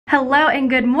Hello and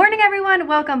good morning everyone.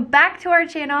 Welcome back to our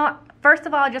channel. First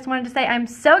of all, I just wanted to say I'm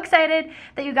so excited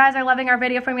that you guys are loving our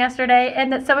video from yesterday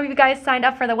and that some of you guys signed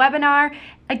up for the webinar.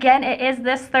 Again, it is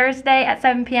this Thursday at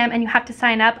 7 p.m. and you have to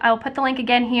sign up. I will put the link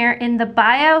again here in the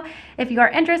bio. If you are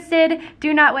interested,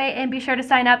 do not wait and be sure to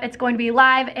sign up. It's going to be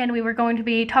live and we were going to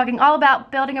be talking all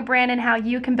about building a brand and how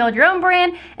you can build your own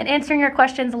brand and answering your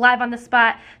questions live on the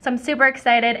spot. So I'm super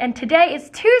excited. And today is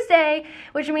Tuesday,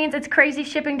 which means it's crazy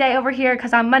shipping day over here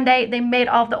because on Monday they made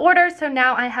all of the orders. So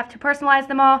now I have to personalize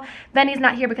them all. Venny's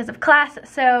not here because of class,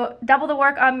 so double the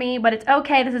work on me, but it's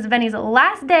okay. This is Venny's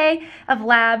last day of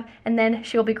lab and then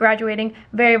she'll be graduating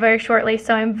very, very shortly.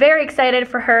 So I'm very excited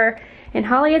for her. And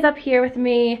Holly is up here with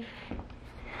me,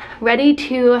 ready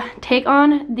to take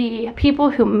on the people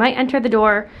who might enter the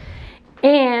door.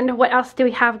 And what else do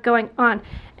we have going on?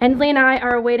 Ensley and I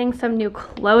are awaiting some new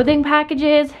clothing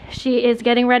packages. She is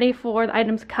getting ready for the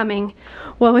items coming.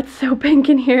 Whoa, it's so pink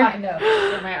in here. I know,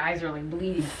 my eyes are like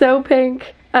bleeding. So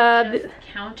pink. Just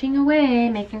counting away,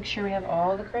 making sure we have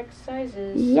all the correct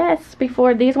sizes. Yes,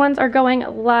 before these ones are going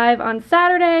live on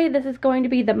Saturday. This is going to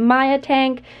be the Maya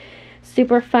tank.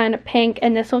 Super fun pink,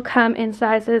 and this will come in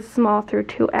sizes small through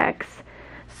 2X.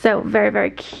 So very,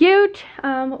 very cute.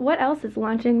 What else is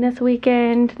launching this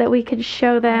weekend that we could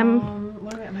show them?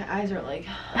 My eyes are like,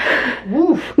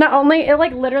 woof. Not only, it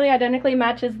like literally identically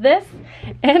matches this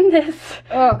and this.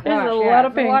 Oh gosh, there's a lot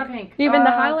of pink. Even the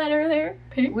highlighter there,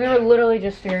 pink. We were literally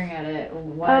just staring at it.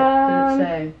 What did it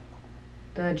say?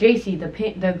 The JC, the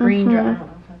pink, the green dress. I don't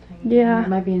know if that's hanging. Yeah. It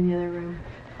might be in the other room.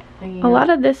 A lot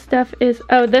of this stuff is,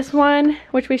 oh, this one,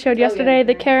 which we showed yesterday, yeah,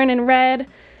 the Karen in red.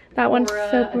 That one's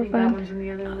super fun. That one's in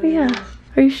the other room. Oh yeah.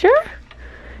 Are you sure?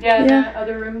 Yeah, the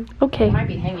other room. Okay. It might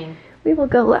be hanging. We will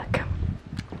go look.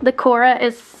 The Cora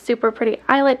is super pretty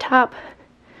eyelet top.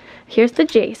 Here's the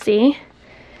JC.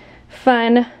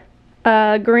 Fun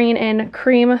green and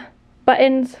cream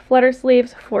buttons, flutter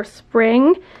sleeves for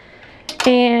spring.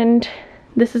 And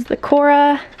this is the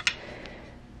Cora.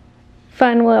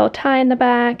 Fun little tie in the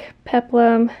back,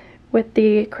 peplum with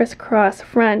the crisscross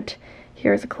front.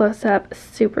 Here's a close-up,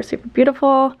 super, super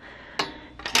beautiful.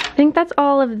 I think that's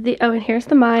all of the, oh, and here's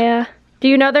the Maya. Do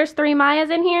you know there's 3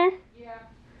 Mayas in here? Yeah.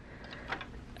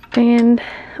 And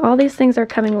all these things are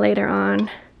coming later on.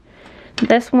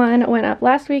 This one went up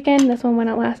last weekend, this one went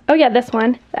up last, oh yeah, this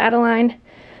one, the Adeline.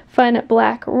 Fun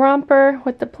black romper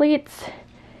with the pleats,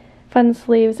 fun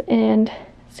sleeves, and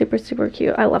super, super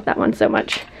cute. I love that one so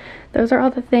much. Those are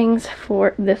all the things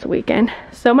for this weekend.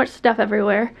 So much stuff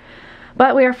everywhere.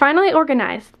 But we are finally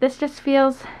organized. This just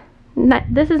feels,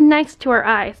 this is nice to our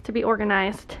eyes to be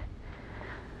organized.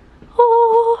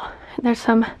 Oh, there's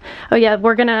some, oh yeah,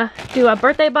 we're gonna do a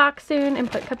birthday box soon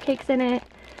and put cupcakes in it.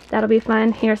 That'll be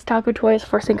fun. Here's taco toys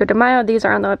for Cinco de Mayo. These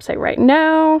are on the website right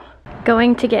now.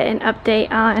 Going to get an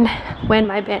update on when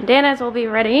my bandanas will be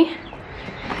ready.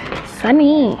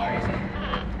 Sunny.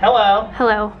 Hello.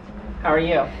 Hello. How are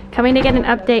you? Coming to get an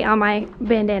update on my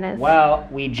bandanas. Well,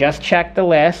 we just checked the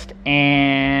list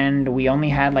and we only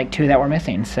had like 2 that were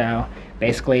missing. So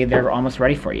basically they're almost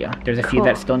ready for you. There's a few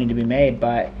that still need to be made,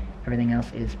 but everything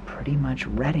else is pretty much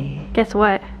ready. Guess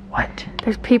what? What?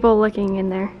 There's people looking in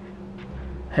there.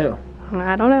 Who?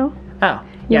 I don't know. Oh.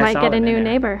 You might get a new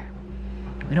neighbor.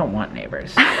 We don't want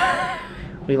neighbors.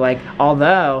 We like,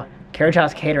 although Carriage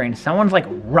House Catering, someone's like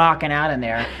rocking out in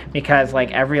there because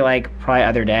like every like probably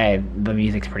other day the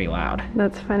music's pretty loud.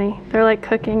 That's funny. They're like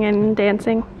cooking and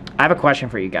dancing. I have a question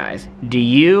for you guys. Do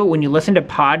you, when you listen to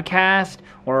podcasts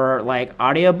or like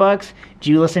audiobooks,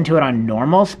 do you listen to it on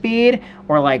normal speed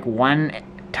or like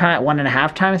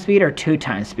 1.5 times speed or 2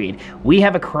 times speed? We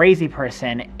have a crazy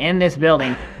person in this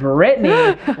building.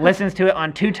 Brittany listens to it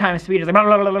on 2 times speed. It's like, blah,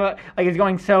 blah, blah, blah. Like it's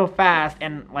going so fast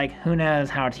and like who knows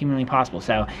how it's humanly possible.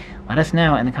 So let us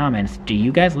know in the comments. Do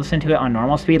you guys listen to it on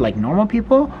normal speed like normal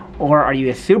people? Or are you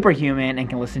a superhuman and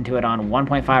can listen to it on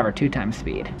 1.5 or 2 times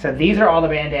speed? So these are all the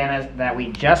bandanas that we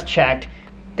just checked.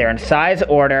 They're in size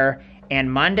order.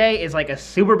 And Monday is like a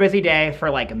super busy day for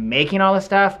like making all this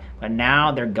stuff, but now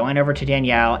they're going over to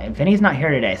Danielle and Vinny's not here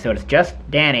today, so it's just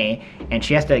Dani and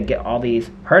she has to get all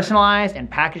these personalized and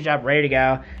packaged up, ready to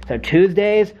go. So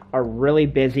Tuesdays are really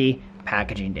busy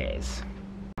packaging days.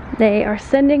 They are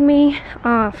sending me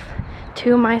off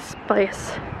to my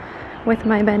place with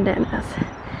my bandanas.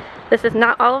 This is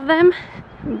not all of them,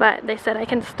 but they said I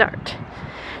can start.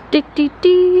 Kind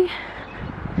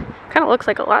of looks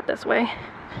like a lot this way.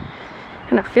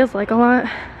 And it feels like a lot.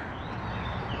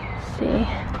 Let's see.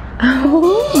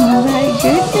 Oh my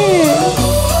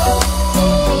goodness.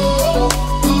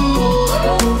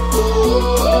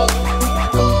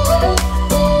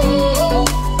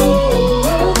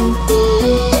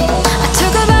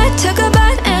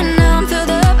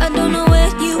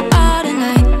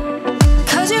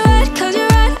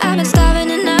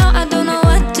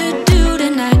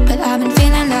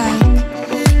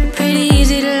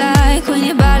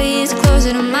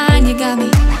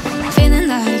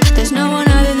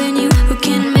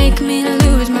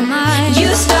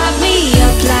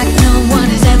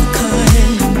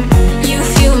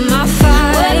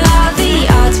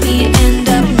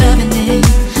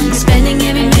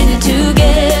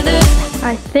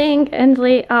 think,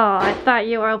 Inslee? Oh, I thought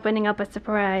you were opening up a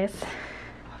surprise.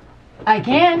 I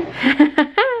can.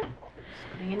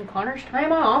 In Connor's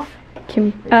time off.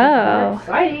 Oh.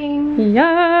 Exciting.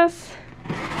 Yes.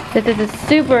 This is a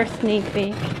super sneak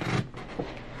peek.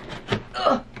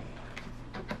 Ugh.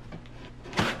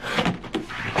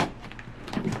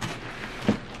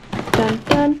 Dun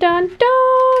dun dun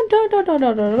dun dun dun dun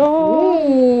dun dun.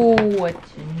 Ooh,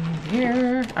 what's in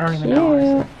here? I don't even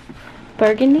know.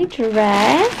 Burgundy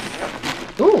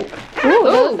dress. Ooh. Ooh,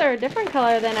 those are a different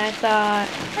color than I thought.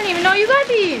 I didn't even know you got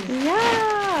these.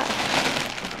 Yeah.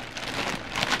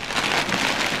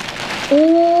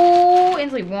 Ooh,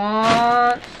 Inslee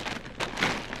wants.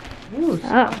 Ooh,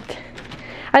 Soft.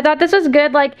 I thought this was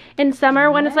good, like in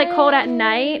summer when it's like cold at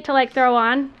night to like throw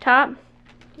on top,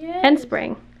 and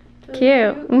spring. So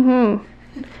cute. Mhm.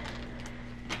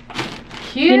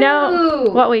 Cute. You know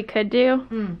what we could do?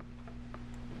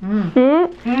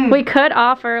 We could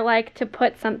offer like to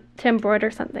put to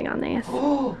embroider something on these.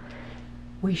 Oh,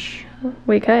 we should.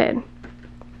 We could.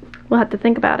 We'll have to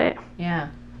think about it. Yeah.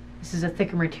 This is a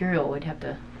thicker material. We'd have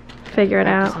to figure it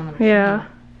practice out. on the machine. Yeah.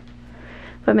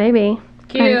 But maybe.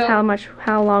 Cute. And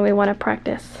how long we want to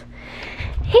practice.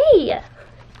 Hey!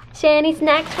 Share any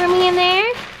snacks for me in there?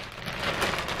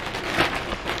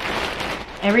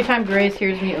 Every time Grace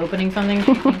hears me opening something,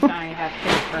 she thinks I have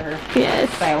kids for her. Yes.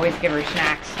 So I always give her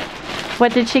snacks.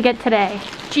 What did she get today?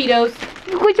 Cheetos.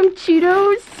 With some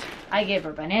Cheetos. I give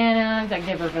her bananas. I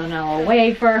give her vanilla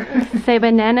wafer. Say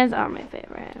bananas are my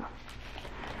favorite.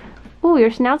 Ooh,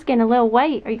 your snout's getting a little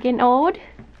white. Are you getting old?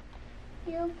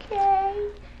 You okay?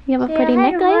 You have a pretty I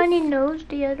had necklace? a runny nose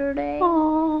the other day.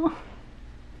 Oh,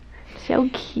 so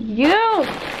cute.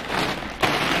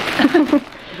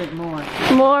 Bit more.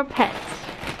 More pets.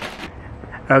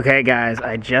 Okay, guys,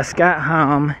 I just got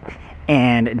home,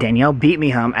 and Danielle beat me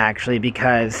home, actually,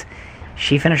 because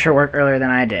she finished her work earlier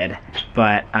than I did.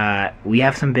 But we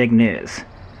have some big news.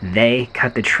 They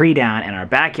cut the tree down in our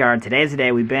backyard. Today's the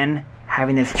day we've been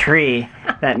having this tree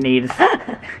that needs...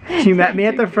 She met me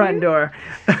at the front door.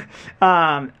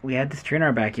 We had this tree in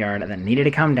our backyard that needed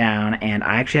to come down, and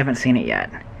I actually haven't seen it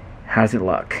yet. How does it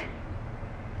look?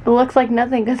 It looks like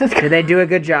nothing because it's... Did they do a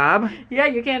good job? Yeah,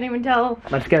 you can't even tell.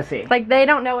 Let's go see. Like, they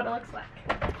don't know what it looks like.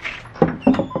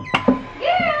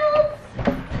 Girls!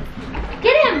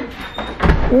 Get him!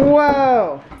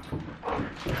 Whoa!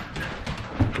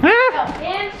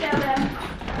 And show them.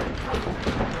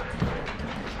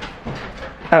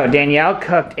 Oh, Danielle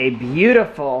cooked a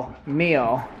beautiful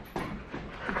meal.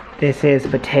 This is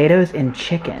potatoes and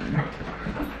chicken.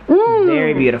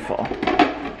 Very beautiful.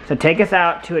 So take us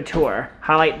out to a tour.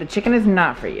 Holly, the chicken is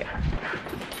not for you.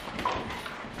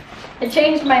 It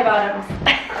changed my bottoms.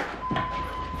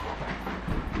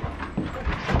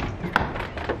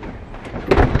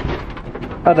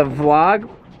 Oh, the vlog?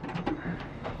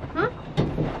 Huh?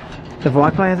 The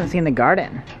vlog probably hasn't seen the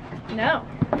garden. No.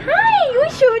 Hi, we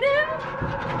showed him.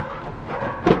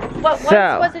 What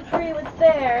So- once was a tree was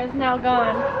there is now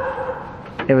gone.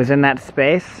 It was in that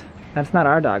space. That's not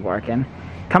our dog barking.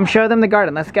 Come show them the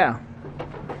garden. Let's go.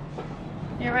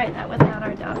 You're right, that was not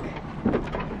our dog.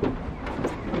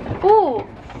 Ooh,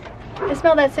 I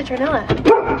smell that citronella.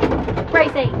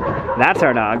 Gracie. That's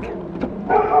our dog.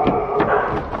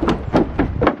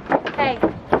 Hey,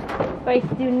 Grace,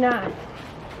 do not.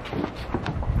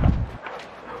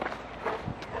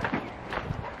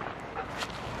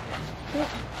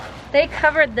 They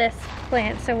covered this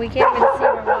plant, so we can't even see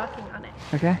we're walking on it.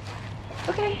 Okay.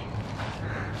 Okay.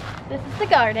 This is the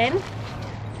garden.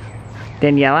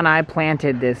 Danielle and I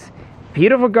planted this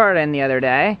beautiful garden the other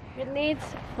day. It needs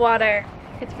water.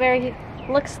 It's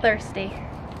looks thirsty.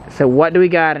 So what do we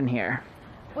got in here?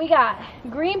 We got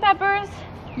green peppers,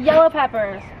 yellow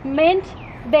peppers, mint,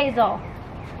 basil,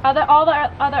 all the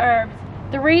other herbs.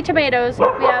 3 tomatoes. We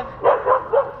have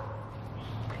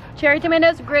cherry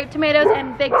tomatoes, grape tomatoes,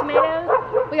 and big tomatoes.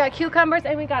 We got cucumbers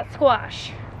and we got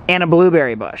squash. And a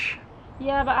blueberry bush.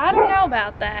 Yeah, but I don't know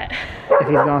about that. If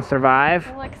he's gonna survive.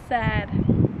 It looks sad.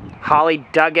 Holly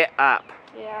dug it up.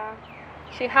 Yeah.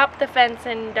 She hopped the fence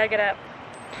and dug it up.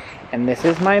 And this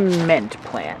is my mint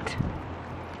plant.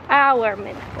 Our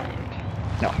mint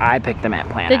plant. No, I picked the mint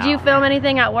plant Did you out. film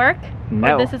anything at work?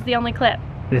 No. Or this is the only clip?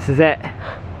 This is it.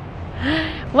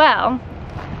 Well,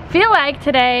 feel like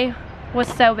today was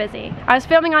so busy. I was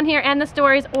filming on here and the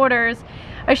stories orders.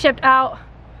 I shipped out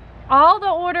all the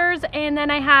orders, and then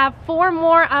I have 4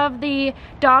 more of the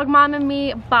Dog Mom and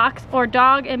Me box or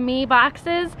Dog and Me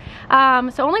boxes.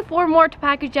 So only 4 more to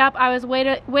package up. I was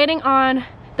waiting on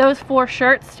those 4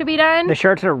 shirts to be done. The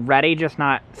shirts are ready, just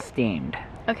not steamed.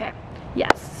 Okay.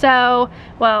 Yes. So,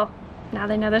 well, now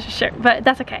they know there's a shirt, but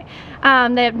that's okay.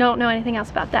 They don't know anything else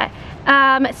about that.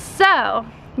 So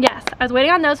yes, I was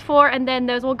waiting on those 4, and then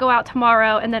those will go out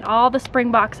tomorrow, and then all the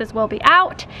spring boxes will be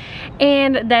out,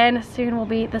 and then soon will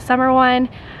be the summer one.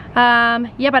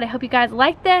 Yeah, but I hope you guys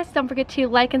like this. Don't forget to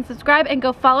like and subscribe, and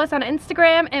go follow us on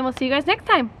Instagram, and we'll see you guys next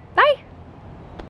time. Bye.